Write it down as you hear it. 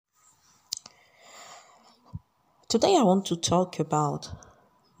Today I want to talk about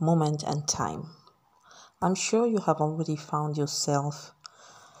moment and time. I'm sure you have already found yourself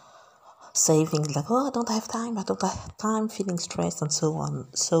saying things like, oh, I don't have time, feeling stressed and so on.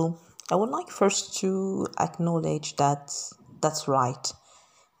 So I would like first to acknowledge that that's right.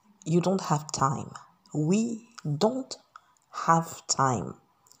 You don't have time. We don't have time.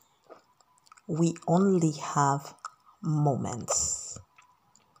 We only have moments.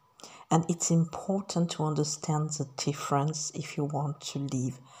 And it's important to understand the difference if you want to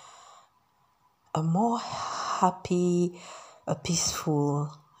live a more happy, a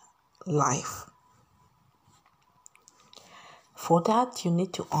peaceful life. For that, you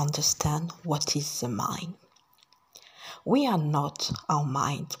need to understand what is the mind. We are not our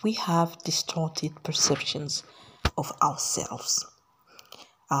mind. We have distorted perceptions of ourselves,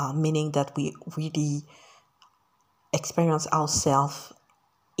 meaning that we really experience ourselves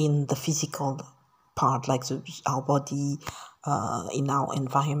in the physical part, like our body, in our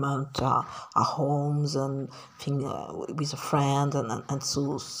environment, our homes, and with a friend, and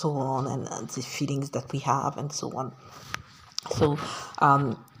so on, and the feelings that we have, and so on. So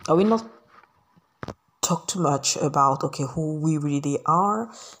I will not talk too much about who we really are.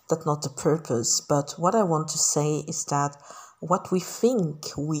 That's not the purpose. But what I want to say is that what we think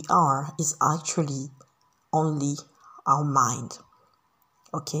we are is actually only our mind.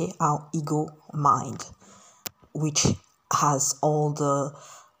 Our ego mind, which has all the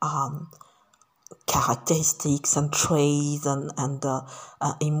characteristics and traits and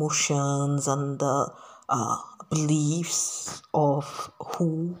emotions and beliefs of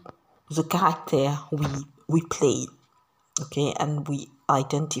who the character we play, and we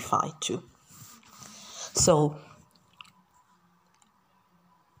identify to. So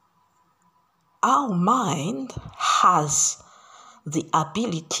our mind has the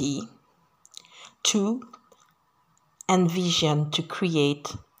ability to envision, to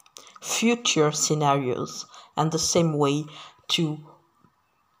create future scenarios, and the same way to,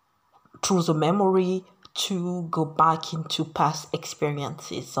 through the memory, to go back into past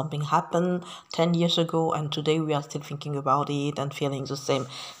experiences. Something happened 10 years ago and today we are still thinking about it and feeling the same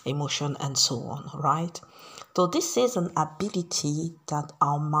emotion and so on, right? So this is an ability that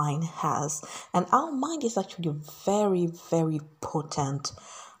our mind has, and our mind is actually a very, very potent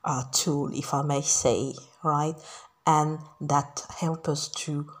tool, if I may say, right? And that helps us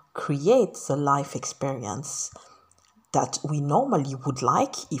to create the life experience that we normally would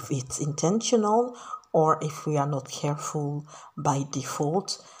like if it's intentional, or if we are not careful by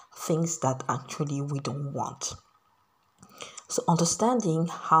default, things that actually we don't want. So understanding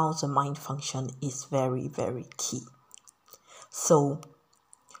how the mind functions is very, very key. So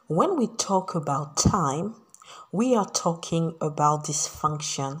when we talk about time, we are talking about this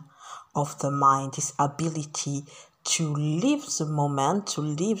function of the mind, this ability to live the moment, to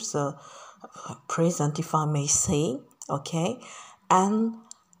live the present, if I may say, and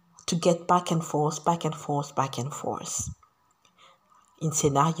to get back and forth, in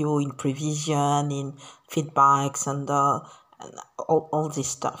scenario, in prevision, in feedbacks, and all this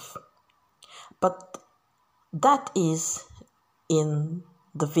stuff. But that is in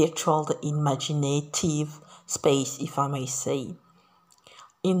the virtual, the imaginative space, if I may say.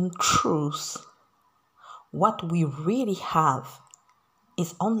 In truth, what we really have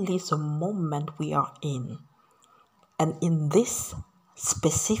is only the moment we are in. And in this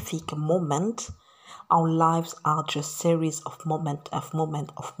specific moment, our lives are just series of moment.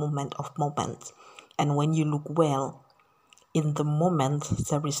 And when you look well, in the moment,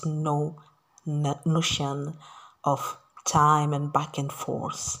 there is no notion of time and back and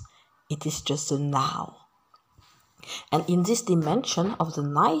forth. It is just the now. And in this dimension of the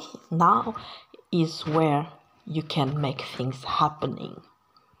night, now is where you can make things happening.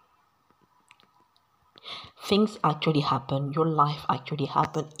 Things actually happen, your life actually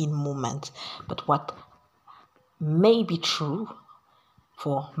happen in moments. But what may be true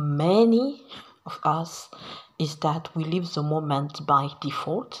for many of us is that we live the moment by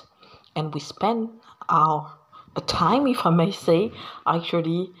default, and we spend our time, if I may say,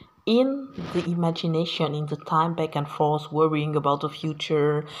 actually in the imagination, in the time back and forth, worrying about the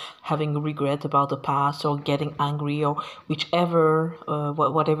future, having regret about the past, or getting angry, or whichever,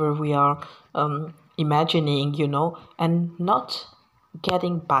 whatever we are imagining, and not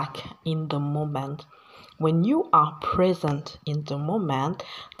getting back in the moment. When you are present in the moment,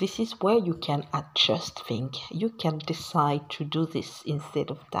 this is where you can adjust things. You can decide to do this instead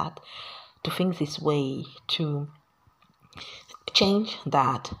of that, to think this way, to change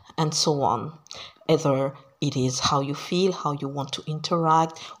that, and so on. Either It is how you feel, how you want to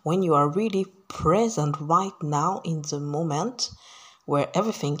interact when you are really present right now in the moment where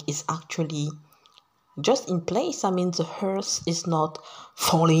everything is actually just in place. I mean, the earth is not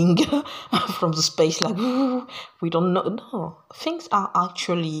falling from the space like, ooh, we don't know. No, things are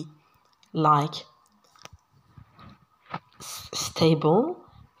actually like stable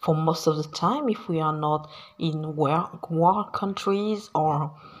for most of the time if we are not in war countries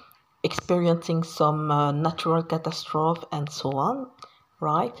or experiencing some natural catastrophe and so on,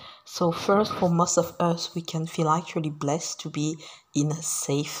 right? So first, for most of us, we can feel actually blessed to be in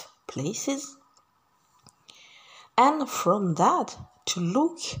safe places. And from that, to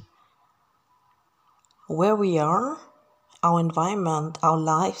look where we are, our environment, our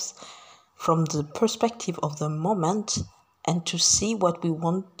lives, from the perspective of the moment, and to see what we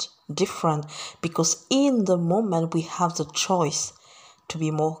want different. Because in the moment, we have the choice to be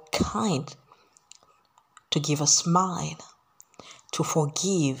more kind, to give a smile, to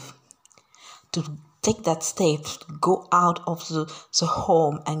forgive, to take that step, to go out of the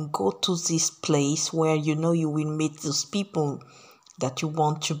home and go to this place where you know you will meet those people that you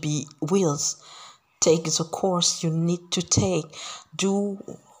want to be with. Take the course you need to take. Do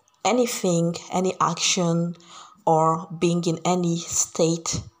anything, any action, or being in any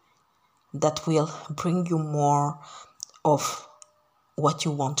state that will bring you more of what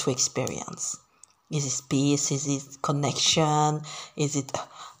you want to experience. Is it peace? Is it connection? Is it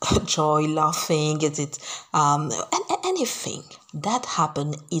joy, laughing? Is it anything that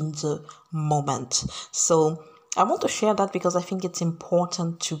happened in the moment? So I want to share that because I think it's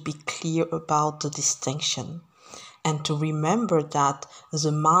important to be clear about the distinction and to remember that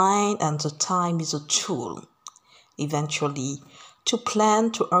the mind and the time is a tool eventually to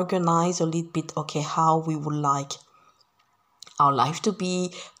plan, to organize a little bit, okay, how we would like our life to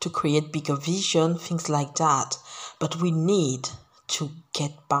be, to create bigger vision, things like that. But we need to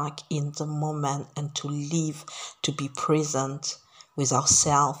get back in the moment and to live, to be present with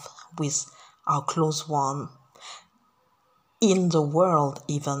ourselves, with our close one, in the world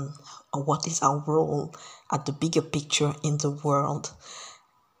even. What is our role at the bigger picture in the world?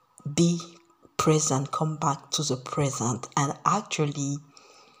 Be present, come back to the present, and actually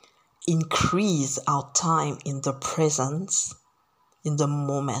increase our time in the presence, in the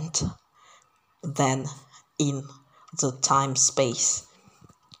moment, than in the time space,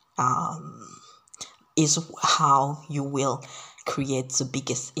 is how you will create the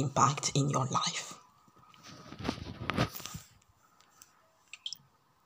biggest impact in your life.